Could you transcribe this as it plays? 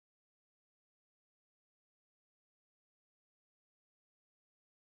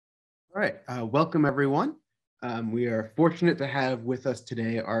All right, welcome everyone. We are fortunate to have with us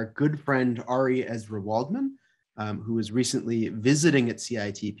today our good friend Ari Ezra Waldman, who was recently visiting at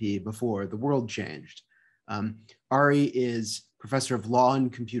CITP before the world changed. Ari is professor of law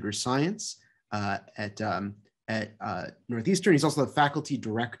and computer science at Northeastern. He's also the faculty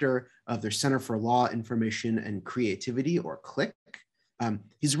director of their Center for Law, Information, and Creativity, or CLIC.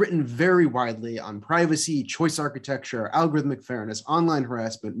 He's written very widely on privacy, choice architecture, algorithmic fairness, online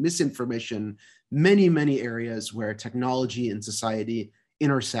harassment, misinformation, many areas where technology and society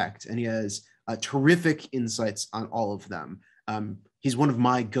intersect, and he has terrific insights on all of them. He's one of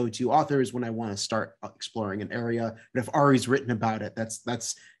my go-to authors when I want to start exploring an area, but if Ari's written about it, that's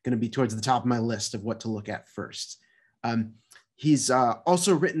going to be towards the top of my list of what to look at first. He's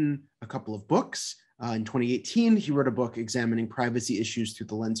also written a couple of books. In 2018, he wrote a book examining privacy issues through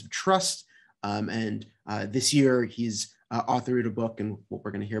the lens of trust. And this year, he's authored a book, and what we're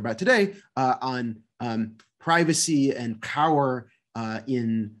going to hear about today, on privacy and power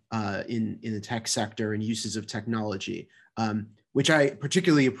in the tech sector and uses of technology, which I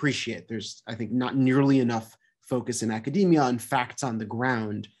particularly appreciate. There's, I think, not nearly enough focus in academia on facts on the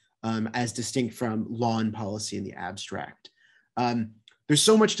ground, as distinct from law and policy in the abstract. There's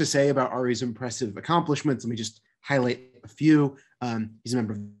so much to say about Ari's impressive accomplishments. Let me just highlight a few. He's a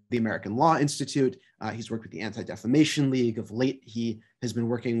member of the American Law Institute. He's worked with the Anti-Defamation League. Of late, he has been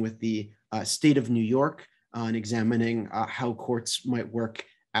working with the state of New York on examining how courts might work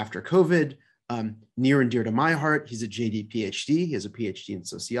after COVID. Near and dear to my heart, he's a JD PhD. He has a PhD in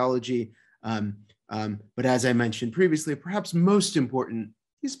sociology. But as I mentioned previously, perhaps most important,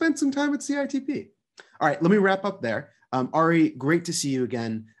 he spent some time at CITP. All right, let me wrap up there. Ari, great to see you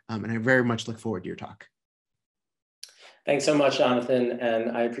again, and I very much look forward to your talk. Thanks so much, Jonathan,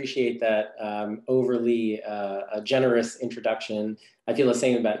 and I appreciate that overly generous introduction. I feel the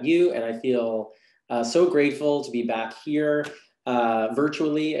same about you, and I feel so grateful to be back here,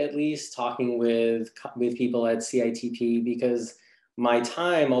 virtually at least, talking with people at CITP, because my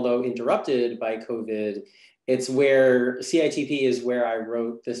time, although interrupted by COVID, it's where CITP is where I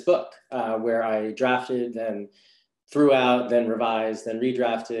wrote this book, where I drafted, then threw out, then revised, then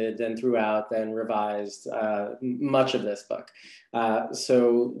redrafted, then threw out, then revised much of this book.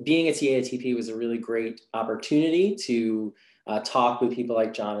 So being at CITP was a really great opportunity to talk with people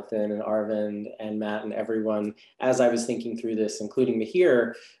like Jonathan and Arvind and Matt and everyone as I was thinking through this, including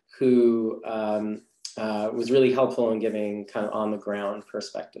Mihir, who was really helpful in giving kind of on the ground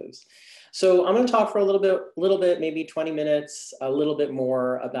perspectives. So I'm going to talk for a little bit, maybe 20 minutes, a little bit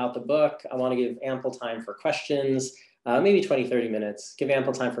more about the book. I want to give ample time for questions, maybe 20, 30 minutes, give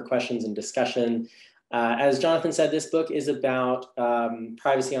ample time for questions and discussion. As Jonathan said, this book is about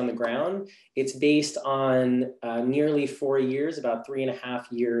privacy on the ground. It's based on nearly 4 years, about 3.5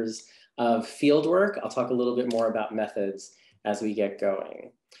 years of field work. I'll talk a little bit more about methods as we get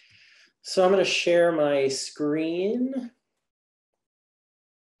going. So I'm going to share my screen.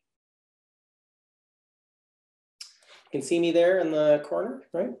 You can see me there in the corner,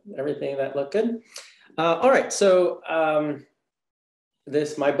 right? Everything that looked good. All right, so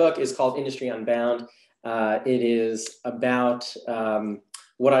my book is called Industry Unbound. It is about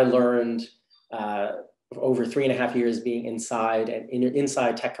what I learned over 3.5 years being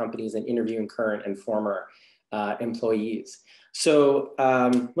inside tech companies and interviewing current and former employees. So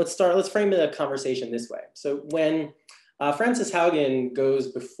let's frame the conversation this way. So when Frances Haugen goes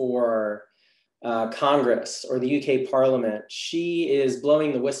before Congress or the UK Parliament, she is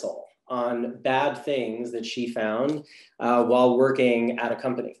blowing the whistle on bad things that she found while working at a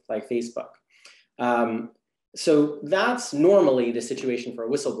company like Facebook. So that's normally the situation for a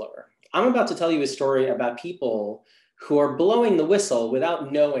whistleblower. I'm about to tell you a story about people who are blowing the whistle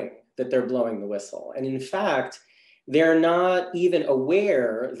without knowing that they're blowing the whistle. And in fact, they're not even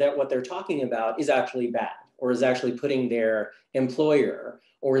aware that what they're talking about is actually bad or is actually putting their employer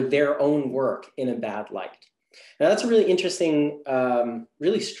or their own work in a bad light. Now that's a really interesting,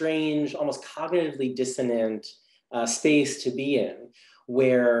 really strange, almost cognitively dissonant space to be in,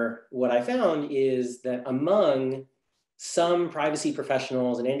 where what I found is that among some privacy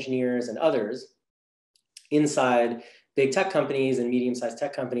professionals and engineers and others inside big tech companies and medium-sized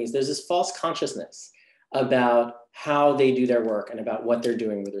tech companies, there's this false consciousness about how they do their work and about what they're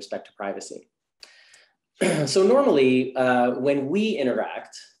doing with respect to privacy. So normally, when we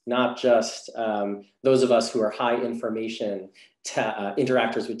interact, not just those of us who are high information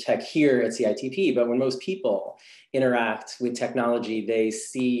interactors with tech here at CITP, but when most people interact with technology, they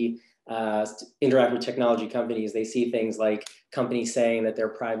see, interact with technology companies, they see things like companies saying that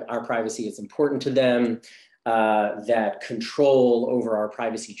our privacy is important to them, that control over our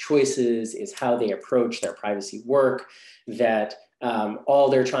privacy choices is how they approach their privacy work, that all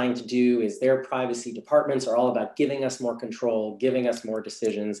they're trying to do is their privacy departments are all about giving us more control, giving us more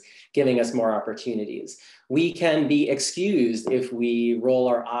decisions, giving us more opportunities. We can be excused if we roll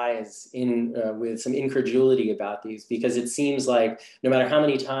our eyes in with some incredulity about these, because it seems like no matter how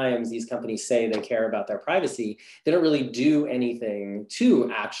many times these companies say they care about their privacy, they don't really do anything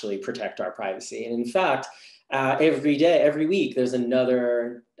to actually protect our privacy. And in fact, every day, every week, there's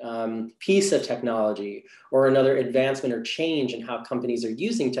another piece of technology or another advancement or change in how companies are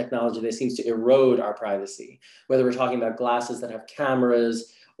using technology that seems to erode our privacy, whether we're talking about glasses that have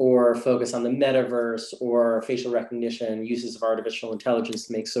cameras or focus on the metaverse or facial recognition, uses of artificial intelligence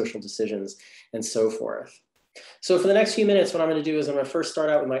to make social decisions, and so forth. So for the next few minutes, what I'm going to do is I'm going to first start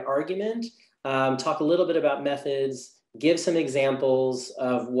out with my argument, talk a little bit about methods, give some examples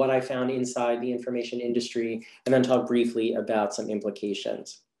of what I found inside the information industry, and then talk briefly about some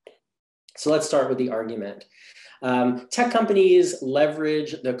implications. So let's start with the argument. Tech companies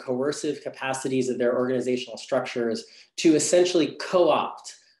leverage the coercive capacities of their organizational structures to essentially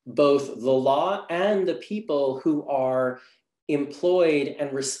co-opt both the law and the people who are employed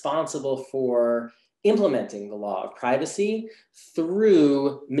and responsible for implementing the law of privacy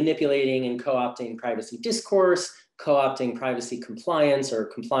through manipulating and co-opting privacy discourse, co-opting privacy compliance or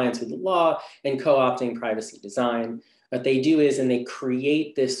compliance with the law, and co-opting privacy design. What they do is, and they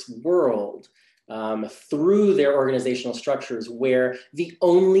create this world through their organizational structures where the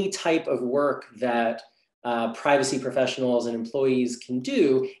only type of work that privacy professionals and employees can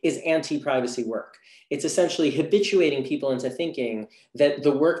do is anti-privacy work. It's essentially habituating people into thinking that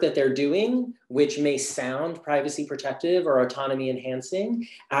the work that they're doing, which may sound privacy protective or autonomy enhancing,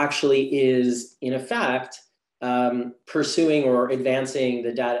 actually is in effect pursuing or advancing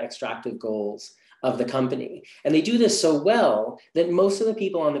the data extractive goals of the company. And they do this so well that most of the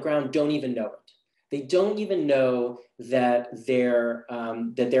people on the ground don't even know it. They don't even know that their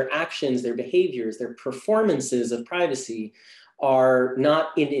actions, their behaviors, their performances of privacy are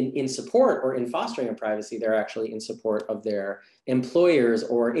not in support or in fostering of privacy. They're actually in support of their employers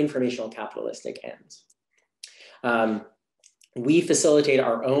or informational capitalistic ends. We facilitate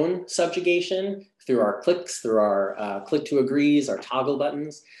our own subjugation through our clicks, through our click to agrees, our toggle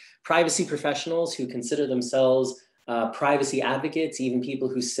buttons. Privacy professionals who consider themselves privacy advocates, even people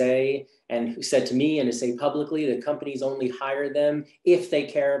who say, and who said to me and to say publicly that companies only hire them if they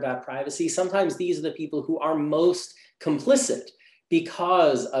care about privacy. Sometimes these are the people who are most complicit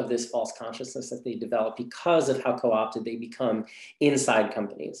because of this false consciousness that they develop, because of how co-opted they become inside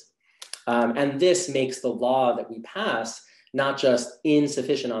companies. And this makes the law that we pass not just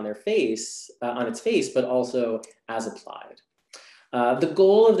insufficient on its face, but also as applied. The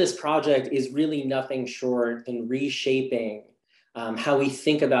goal of this project is really nothing short than reshaping how we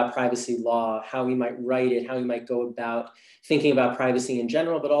think about privacy law, how we might write it, how we might go about thinking about privacy in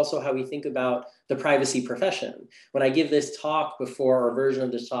general, but also how we think about the privacy profession. When I give this talk before, or version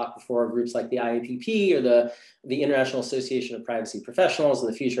of this talk before groups like the IAPP or the International Association of Privacy Professionals, or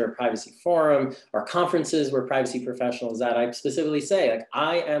the Future of Privacy Forum, or conferences where privacy professionals at, I specifically say, like,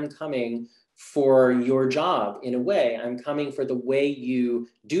 I am coming for your job in a way. I'm coming for the way you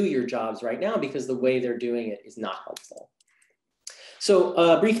do your jobs right now, because the way they're doing it is not helpful.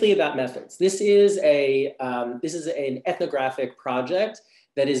 So briefly about methods. This is an ethnographic project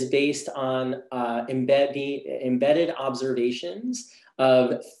that is based on embedded observations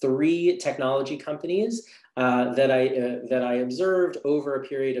of 3 technology companies that I observed over a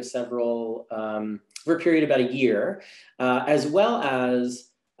period of about a year, as well as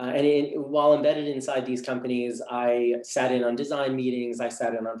while embedded inside these companies, I sat in on design meetings, I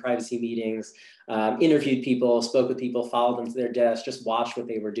sat in on privacy meetings, interviewed people, spoke with people, followed them to their desk, just watched what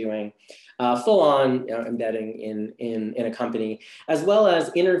they were doing, full on embedding in a company, as well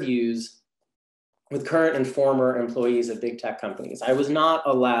as interviews with current and former employees of big tech companies. I was not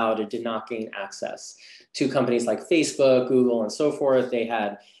allowed, or did not gain access to companies like Facebook, Google, and so forth. They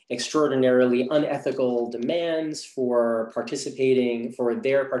had extraordinarily unethical demands for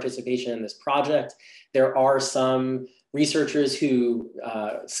their participation in this project. There are some researchers who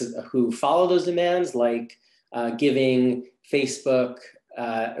follow those demands, like giving Facebook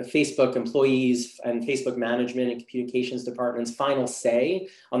employees and Facebook management and communications departments final say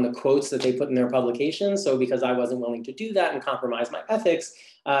on the quotes that they put in their publications. So because I wasn't willing to do that and compromise my ethics,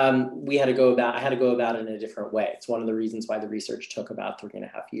 I had to go about it in a different way. It's one of the reasons why the research took about 3.5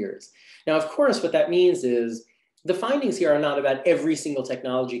 years. Now, of course, what that means is the findings here are not about every single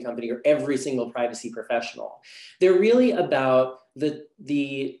technology company or every single privacy professional. They're really about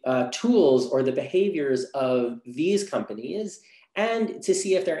the tools or the behaviors of these companies, and to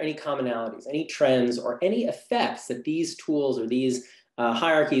see if there are any commonalities, any trends, or any effects that these tools or these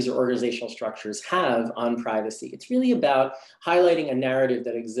hierarchies or organizational structures have on privacy. It's really about highlighting a narrative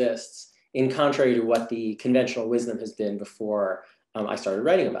that exists in contrary to what the conventional wisdom has been before I started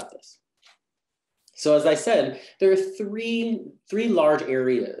writing about this. So as I said, there are three large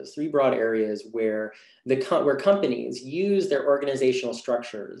areas, three broad areas where companies use their organizational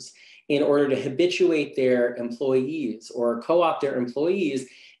structures in order to habituate their employees or co-opt their employees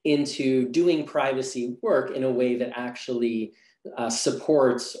into doing privacy work in a way that actually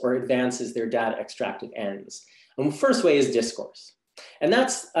supports or advances their data extractive ends. And the first way is discourse. And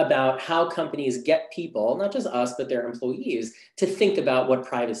that's about how companies get people, not just us, but their employees, to think about what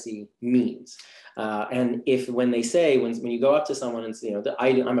privacy means. And when they say, when you go up to someone and say,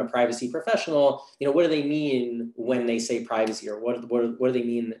 I'm a privacy professional, what do they mean when they say privacy, or what do they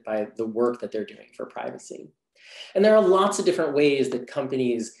mean by the work that they're doing for privacy? And there are lots of different ways that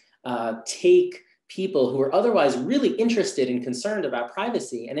companies take people who are otherwise really interested and concerned about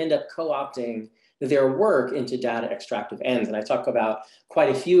privacy and end up co-opting their work into data extractive ends. And I talk about quite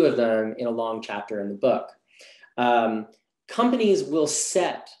a few of them in a long chapter in the book. Companies will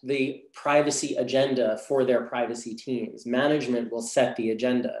set the privacy agenda for their privacy teams. Management will set the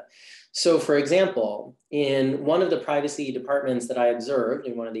agenda. So for example, in one of the privacy departments that I observed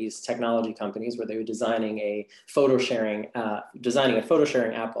in one of these technology companies where they were designing a photo sharing app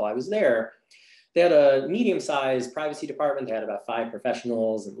while I was there, they had a medium-sized privacy department. They had about 5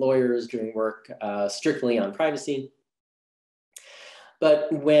 professionals and lawyers doing work strictly on privacy.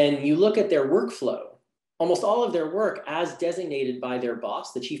 But when you look at their workflow, almost all of their work as designated by their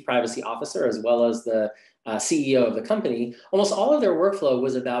boss, the chief privacy officer, as well as the CEO of the company, almost all of their workflow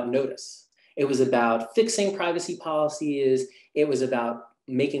was about notice. It was about fixing privacy policies. It was about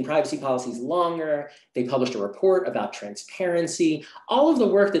making privacy policies longer. They published a report about transparency. All of the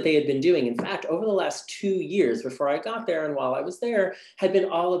work that they had been doing, in fact, over the last 2 years before I got there and while I was there, had been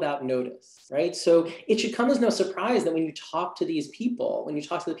all about notice, right? So it should come as no surprise that when you talk to these people, when you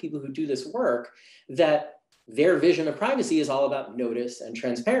talk to the people who do this work, that their vision of privacy is all about notice and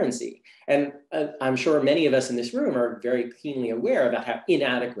transparency. And I'm sure many of us in this room are very keenly aware about how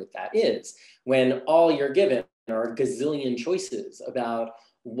inadequate that is when all you're given are a gazillion choices about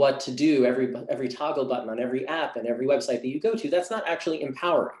what to do, every toggle button on every app and every website that you go to. That's not actually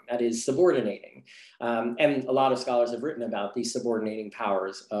empowering, that is subordinating. And a lot of scholars have written about these subordinating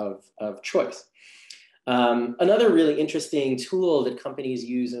powers of choice. Another really interesting tool that companies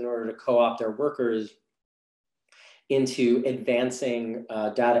use in order to co-opt their workers into advancing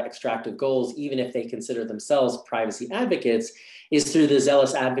data extractive goals, even if they consider themselves privacy advocates, is through the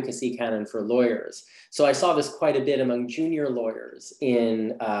zealous advocacy canon for lawyers. So I saw this quite a bit among junior lawyers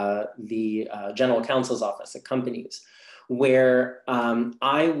in the general counsel's office at companies, where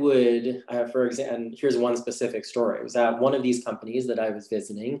I would, for example, and here's one specific story. It was at one of these companies that I was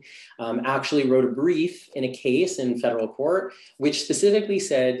visiting, actually wrote a brief in a case in federal court, which specifically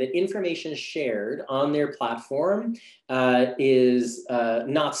said that information shared on their platform is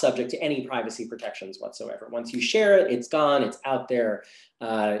not subject to any privacy protections whatsoever. Once you share it, it's gone, it's out there,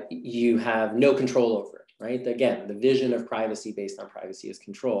 you have no control over it. Right? Again, the vision of privacy based on privacy is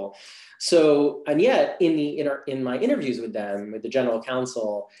control. So, and yet in my interviews with them, with the general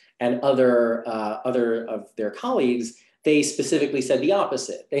counsel and other of their colleagues, they specifically said the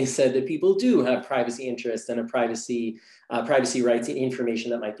opposite. They said that people do have privacy interests and a privacy rights in information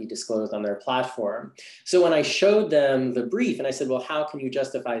that might be disclosed on their platform. So when I showed them the brief and I said, well, how can you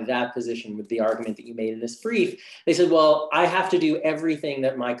justify that position with the argument that you made in this brief? They said, well, I have to do everything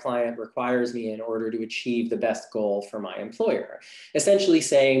that my client requires me in order to achieve the best goal for my employer. Essentially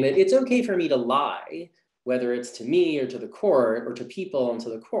saying that it's okay for me to lie, whether it's to me or to the court or to people and to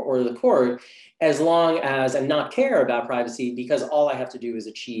the court or the court, as long as and not care about privacy, because all I have to do is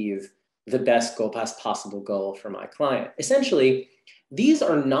achieve the best possible goal for my client. Essentially, these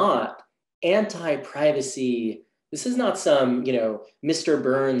are not anti-privacy. This is not some, Mr.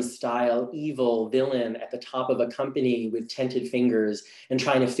 Burns style evil villain at the top of a company with tented fingers and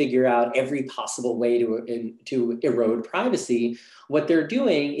trying to figure out every possible way to erode privacy. What they're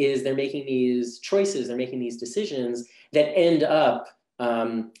doing is they're making these choices, they're making these decisions that end up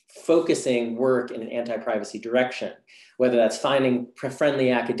focusing work in an anti-privacy direction, whether that's finding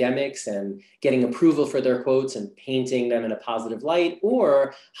friendly academics and getting approval for their quotes and painting them in a positive light,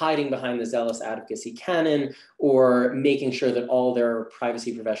 or hiding behind the zealous advocacy canon, or making sure that all their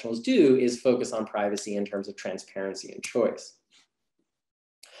privacy professionals do is focus on privacy in terms of transparency and choice.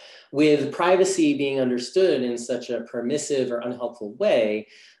 With privacy being understood in such a permissive or unhelpful way,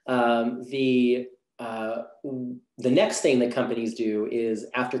 the next thing that companies do is,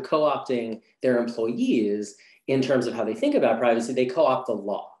 after co-opting their employees in terms of how they think about privacy, they co-opt the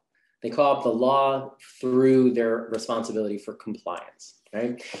law. They co-opt the law through their responsibility for compliance,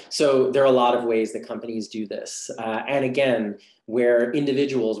 right? So there are a lot of ways that companies do this. And again, where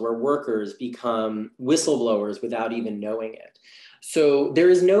individuals, where workers become whistleblowers without even knowing it. So there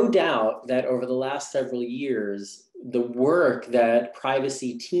is no doubt that over the last several years, the work that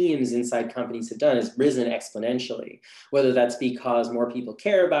privacy teams inside companies have done has risen exponentially, whether that's because more people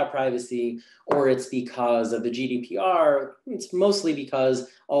care about privacy or it's because of the GDPR. It's mostly because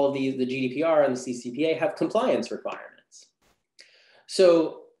all of the GDPR and the CCPA have compliance requirements.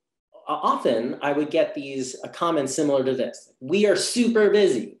 So often I would get these comments similar to this: we are super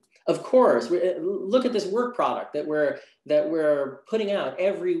busy. Of course, look at this work product that we're putting out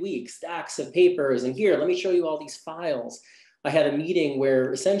every week, stacks of papers, and here, let me show you all these files. I had a meeting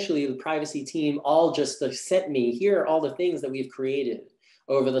where essentially the privacy team all just sent me, here are all the things that we've created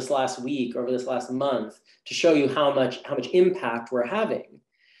over this last week, over this last month, to show you how much impact we're having.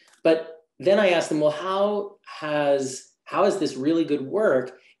 But then I asked them, well, how has this really good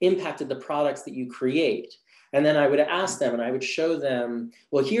work impacted the products that you create? And then I would ask them and I would show them,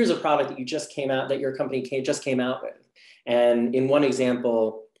 well, here's a product that you just came out, that your company just came out with. And in one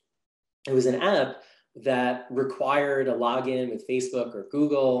example, it was an app that required a login with Facebook or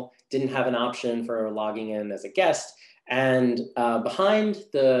Google, didn't have an option for logging in as a guest. And behind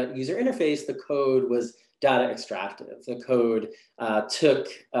the user interface, the code was data-extractive. The code took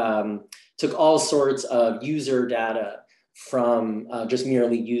all sorts of user data from just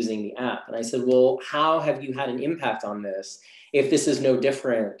merely using the app. And I said, well, how have you had an impact on this if this is no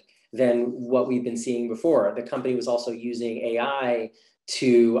different than what we've been seeing before? The company was also using AI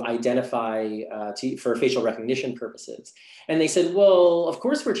to identify for facial recognition purposes. And they said, well, of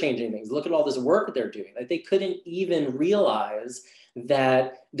course we're changing things. Look at all this work they're doing. Like, they couldn't even realize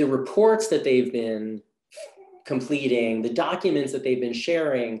that the reports that they've been completing, the documents that they've been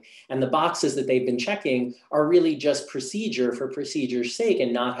sharing, and the boxes that they've been checking are really just procedure for procedure's sake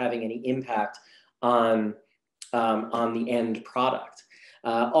and not having any impact on the end product.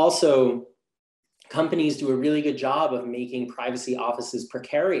 Also, companies do a really good job of making privacy offices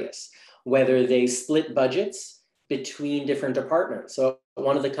precarious, whether they split budgets between different departments. So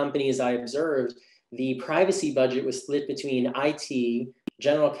one of the companies I observed, the privacy budget was split between IT,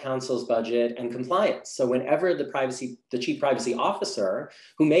 general counsel's budget, and compliance. So whenever the chief privacy officer,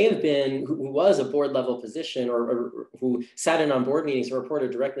 who was a board level position or who sat in on board meetings or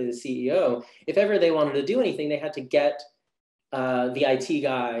reported directly to the CEO, if ever they wanted to do anything, they had to get the IT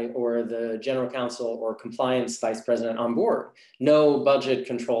guy or the general counsel or compliance vice president on board. No budget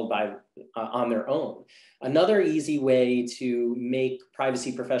controlled on their own. Another easy way to make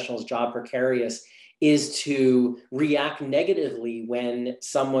privacy professionals' job precarious is to react negatively when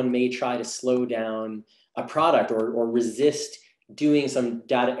someone may try to slow down a product or resist doing some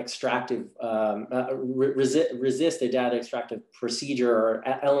data extractive, resist a data extractive procedure or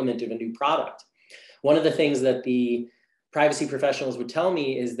element of a new product. One of the things that the privacy professionals would tell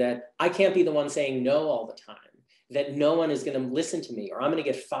me is that I can't be the one saying no all the time, that no one is going to listen to me, or I'm going to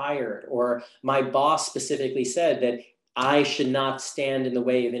get fired, or my boss specifically said that I should not stand in the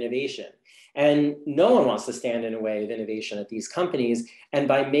way of innovation. And no one wants to stand in a way of innovation at these companies. And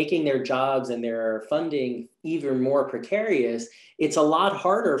by making their jobs and their funding even more precarious, it's a lot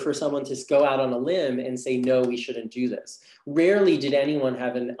harder for someone to go out on a limb and say, no, we shouldn't do this. Rarely did anyone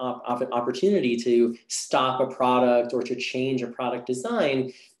have an opportunity to stop a product or to change a product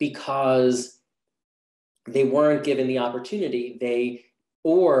design because they weren't given the opportunity. They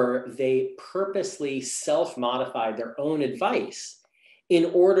purposely self-modified their own advice in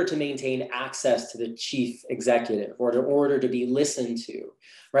order to maintain access to the chief executive or in order to be listened to,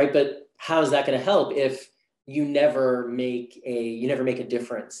 right? But how is that going to help if you never make a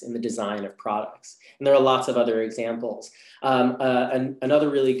difference in the design of products? And there are lots of other examples. Another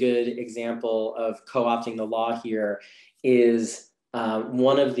really good example of co-opting the law here is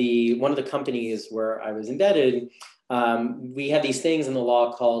one of the companies where I was embedded. We have these things in the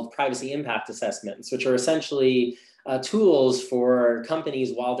law called privacy impact assessments, which are essentially tools for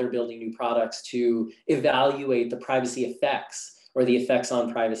companies while they're building new products to evaluate the privacy effects or the effects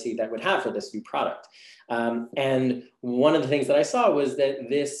on privacy that would have for this new product. And one of the things that I saw was that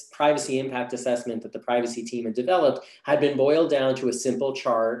this privacy impact assessment that the privacy team had developed had been boiled down to a simple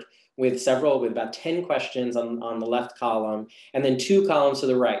chart with about 10 questions on the left column, and then 2 columns to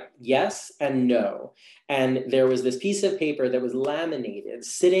the right, yes and no. And there was this piece of paper that was laminated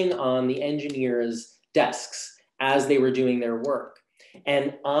sitting on the engineers' desks as they were doing their work.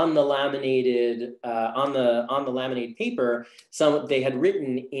 And on the laminated laminated paper, they had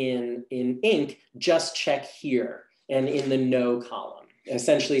written in ink, just check here, and in the no column,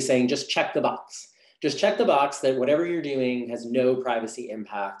 essentially saying just check the box. Just check the box that whatever you're doing has no privacy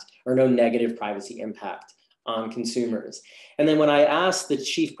impact or no negative privacy impact on consumers. And then when I asked the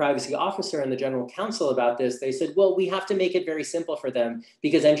chief privacy officer and the general counsel about this, they said, well, we have to make it very simple for them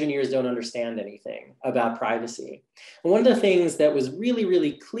because engineers don't understand anything about privacy. And one of the things that was really,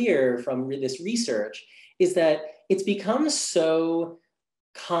 really clear from this research is that it's become so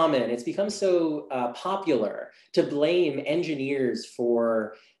common, it's become so popular to blame engineers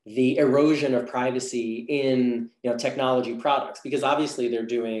for the erosion of privacy in technology products, because obviously they're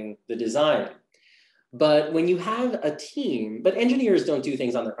doing the design. But when you have a team, but engineers don't do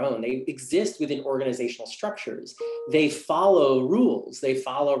things on their own. They exist within organizational structures. They follow rules. They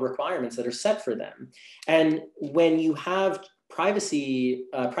follow requirements that are set for them. And when you have privacy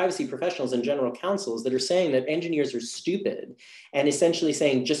professionals and general counsels that are saying that engineers are stupid and essentially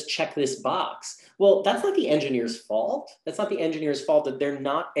saying, just check this box. Well, that's not the engineer's fault. That's not the engineer's fault that they're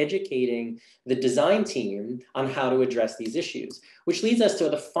not educating the design team on how to address these issues, which leads us to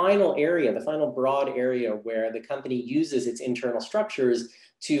the final area, the final broad area where the company uses its internal structures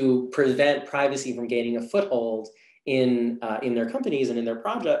to prevent privacy from gaining a foothold in their companies and in their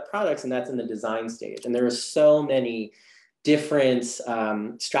products, and that's in the design stage. And there are so many different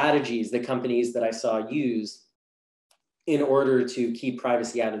strategies that companies that I saw use in order to keep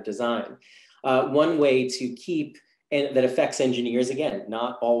privacy out of design. One way to keep, and that affects engineers, again,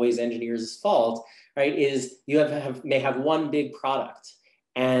 not always engineers' fault, right, is you may have one big product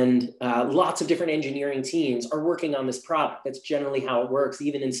and lots of different engineering teams are working on this product. That's generally how it works,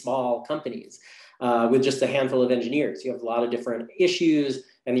 even in small companies with just a handful of engineers. You have a lot of different issues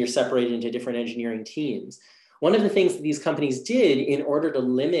and you're separated into different engineering teams. One of the things that these companies did in order to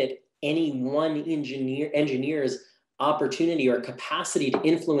limit any one engineer's opportunity or capacity to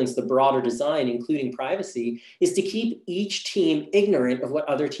influence the broader design, including privacy, is to keep each team ignorant of what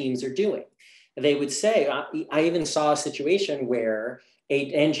other teams are doing. They would say, I even saw a situation where an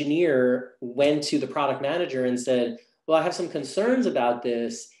engineer went to the product manager and said, well, I have some concerns about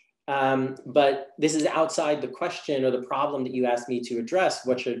this, but this is outside the question or the problem that you asked me to address.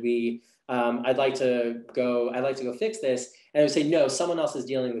 What should we, I'd like to go fix this. And I would say, no, someone else is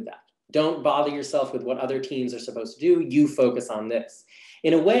dealing with that. Don't bother yourself with what other teams are supposed to do. You focus on this.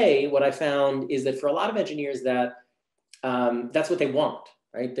 In a way, what I found is that for a lot of engineers that that's what they want,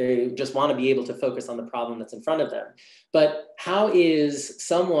 right? They just want to be able to focus on the problem that's in front of them. But how is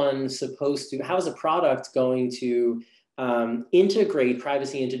a product going to integrate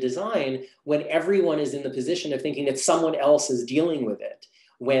privacy into design when everyone is in the position of thinking that someone else is dealing with it,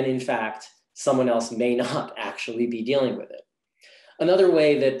 when in fact, someone else may not actually be dealing with it? Another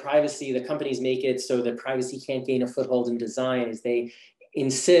way that the companies make it so that privacy can't gain a foothold in design is they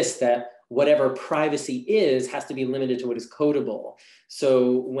insist that whatever privacy is has to be limited to what is codable.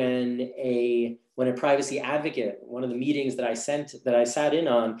 So when a privacy advocate, one of the meetings that I sat in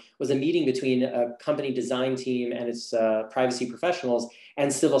on was a meeting between a company design team and its privacy professionals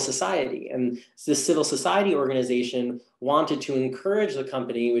and civil society. And the civil society organization wanted to encourage the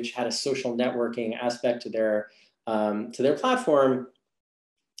company, which had a social networking aspect to their platform,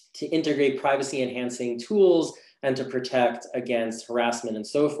 to integrate privacy enhancing tools and to protect against harassment and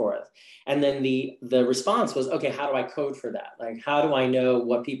so forth. And then the response was, okay, how do I code for that? Like, how do I know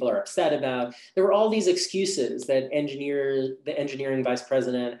what people are upset about? There were all these excuses that the engineering vice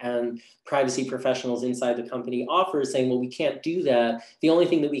president and privacy professionals inside the company offer, saying, well, we can't do that. The only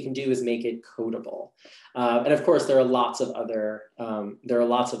thing that we can do is make it codable. And of course, there are lots of other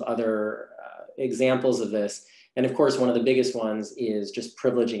examples of this. And of course, one of the biggest ones is just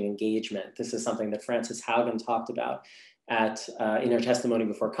privileging engagement. This is something that Frances Haugen talked about in her testimony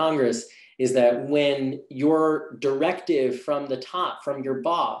before Congress, is that when your directive from the top, from your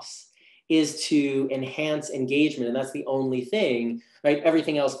boss, is to enhance engagement, and that's the only thing, right?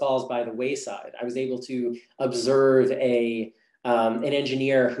 Everything else falls by the wayside. I was able to observe an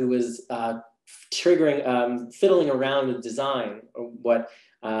engineer who was fiddling around with design, what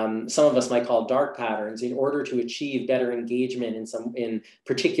some of us might call dark patterns, in order to achieve better engagement in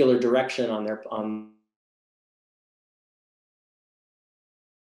particular direction on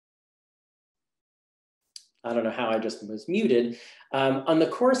I don't know how I just was muted. On the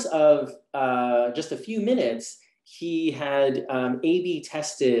course of just a few minutes, he had A/B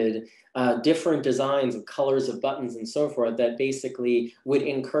tested different designs of colors of buttons and so forth that basically would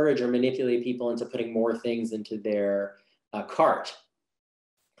encourage or manipulate people into putting more things into their cart.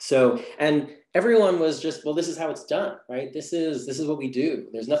 So, and everyone was just, well, this is how it's done, right? This is what we do.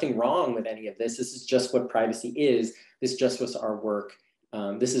 There's nothing wrong with any of this. This is just what privacy is. This just was our work.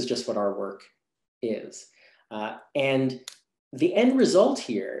 This is just what our work is. And the end result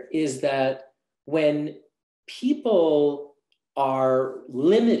here is that when people are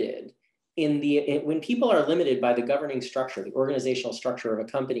limited when people are limited by the governing structure, the organizational structure of a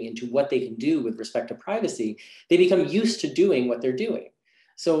company into what they can do with respect to privacy, they become used to doing what they're doing.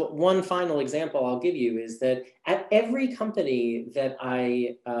 So one final example I'll give you is that at every company that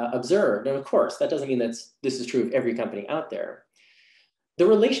I observed, and of course, that doesn't mean that this is true of every company out there, the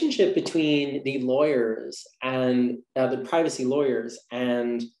relationship between the lawyers and the privacy lawyers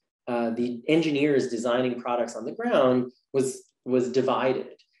and the engineers designing products on the ground was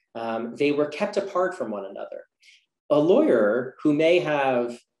divided. They were kept apart from one another. A lawyer who may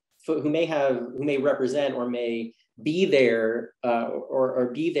represent or may be there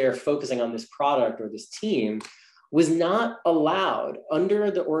or be there focusing on this product or this team was not allowed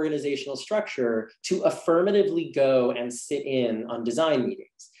under the organizational structure to affirmatively go and sit in on design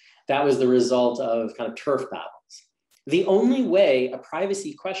meetings. That was the result of kind of turf battles. The only way a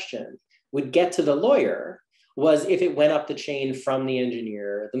privacy question would get to the lawyer was if it went up the chain from the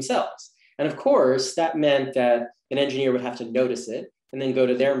engineer themselves. And of course, that meant that an engineer would have to notice it and then go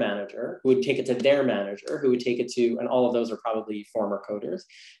to their manager, who would take it to their manager, who would take it to, and all of those are probably former coders,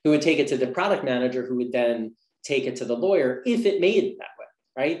 who would take it to the product manager, who would then take it to the lawyer if it made it that way,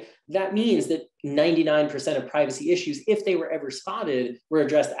 right? That means that 99% of privacy issues, if they were ever spotted, were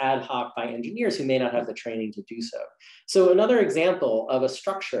addressed ad hoc by engineers who may not have the training to do so. So another example of a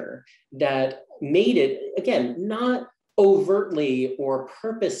structure that made it, again, not overtly or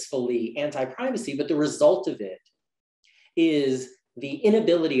purposefully anti-privacy, but the result of it is the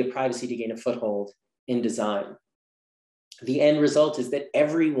inability of privacy to gain a foothold in design. The end result is that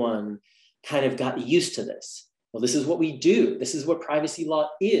everyone kind of got used to this. Well, this is what we do. This is what privacy law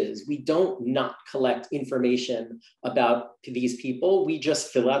is. We don't not collect information about these people. We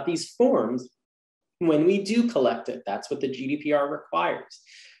just fill out these forms when we do collect it. That's what the GDPR requires.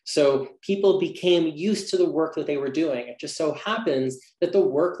 So people became used to the work that they were doing. It just so happens that the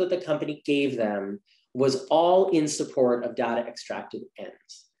work that the company gave them was all in support of data extractive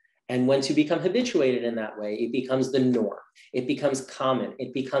ends. And once you become habituated in that way, it becomes the norm. It becomes common.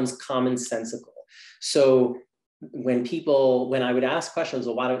 It becomes commonsensical. So when I would ask questions,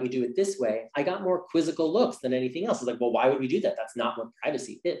 well, why don't you do it this way? I got more quizzical looks than anything else. It's like, well, why would we do that? That's not what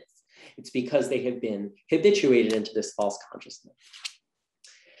privacy is. It's because they have been habituated into this false consciousness.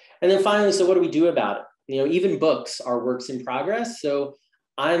 And then finally, so what do we do about it? You know, even books are works in progress. So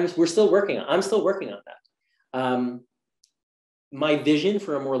I'm still working on that. My vision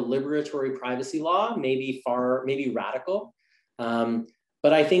for a more liberatory privacy law may be radical.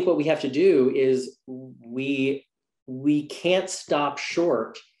 But I think what we have to do is we can't stop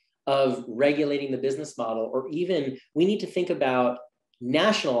short of regulating the business model, or even we need to think about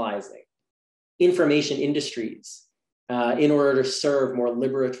nationalizing information industries in order to serve more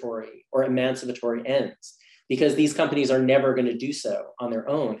liberatory or emancipatory ends, because these companies are never going to do so on their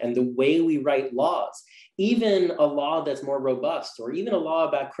own. And the way we write laws, even a law that's more robust, or even a law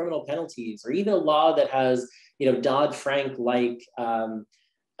about criminal penalties, or even a law that has, Dodd-Frank-like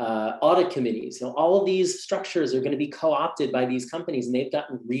audit committees, all of these structures are going to be co-opted by these companies, and they've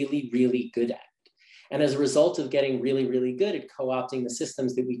gotten really, really good at it. And as a result of getting really, really good at co-opting the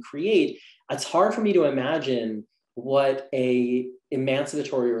systems that we create, it's hard for me to imagine what a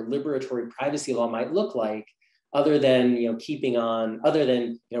emancipatory or liberatory privacy law might look like, other than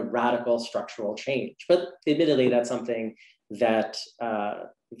radical structural change. But admittedly, that's something that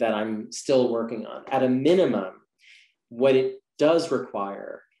I'm still working on. At a minimum, what it does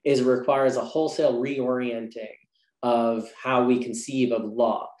require is it requires a wholesale reorienting of how we conceive of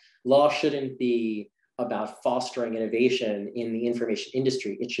law. Law shouldn't be about fostering innovation in the information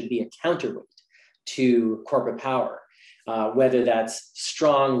industry. It should be a counterweight to corporate power, whether that's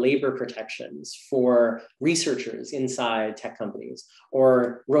strong labor protections for researchers inside tech companies,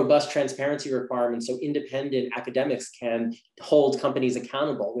 or robust transparency requirements so independent academics can hold companies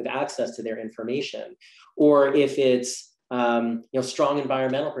accountable with access to their information, or if it's strong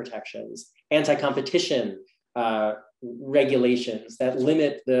environmental protections, anti-competition regulations that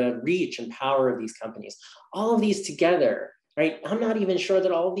limit the reach and power of these companies. All of these together, right? I'm not even sure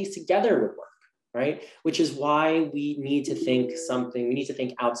that all of these together would work. right? Which is why we need to think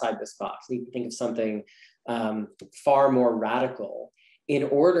outside this box. We need to think of something far more radical in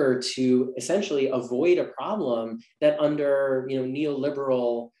order to essentially avoid a problem that under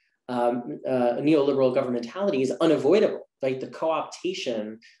neoliberal governmentality is unavoidable, right? The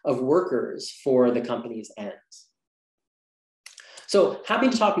co-optation of workers for the company's ends. So happy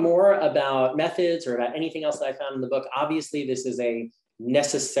to talk more about methods or about anything else that I found in the book. Obviously, this is a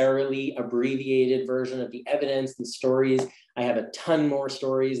necessarily abbreviated version of the evidence and stories. I have a ton more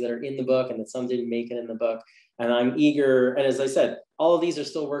stories that are in the book and that some didn't make it in the book. And I'm eager, and as I said, all of these are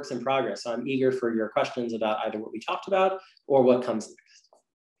still works in progress. So I'm eager for your questions about either what we talked about or what comes next.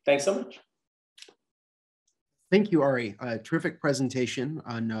 Thanks so much. Thank you, Ari. Terrific presentation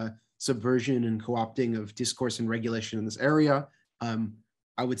on subversion and co-opting of discourse and regulation in this area.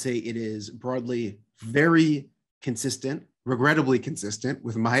 I would say it is broadly very consistent, regrettably consistent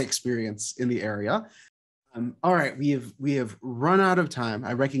with my experience in the area. All right, we have run out of time.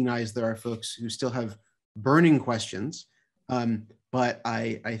 I recognize there are folks who still have burning questions, but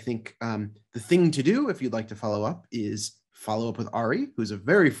I think the thing to do if you'd like to follow up is follow up with Ari, who's a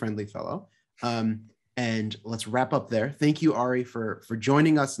very friendly fellow. And let's wrap up there. Thank you, Ari, for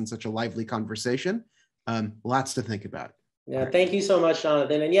joining us in such a lively conversation. Lots to think about. Yeah, thank you so much,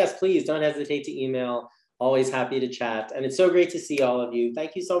 Jonathan. And yes, please don't hesitate to email. Always happy to chat. And it's so great to see all of you.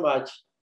 Thank you so much.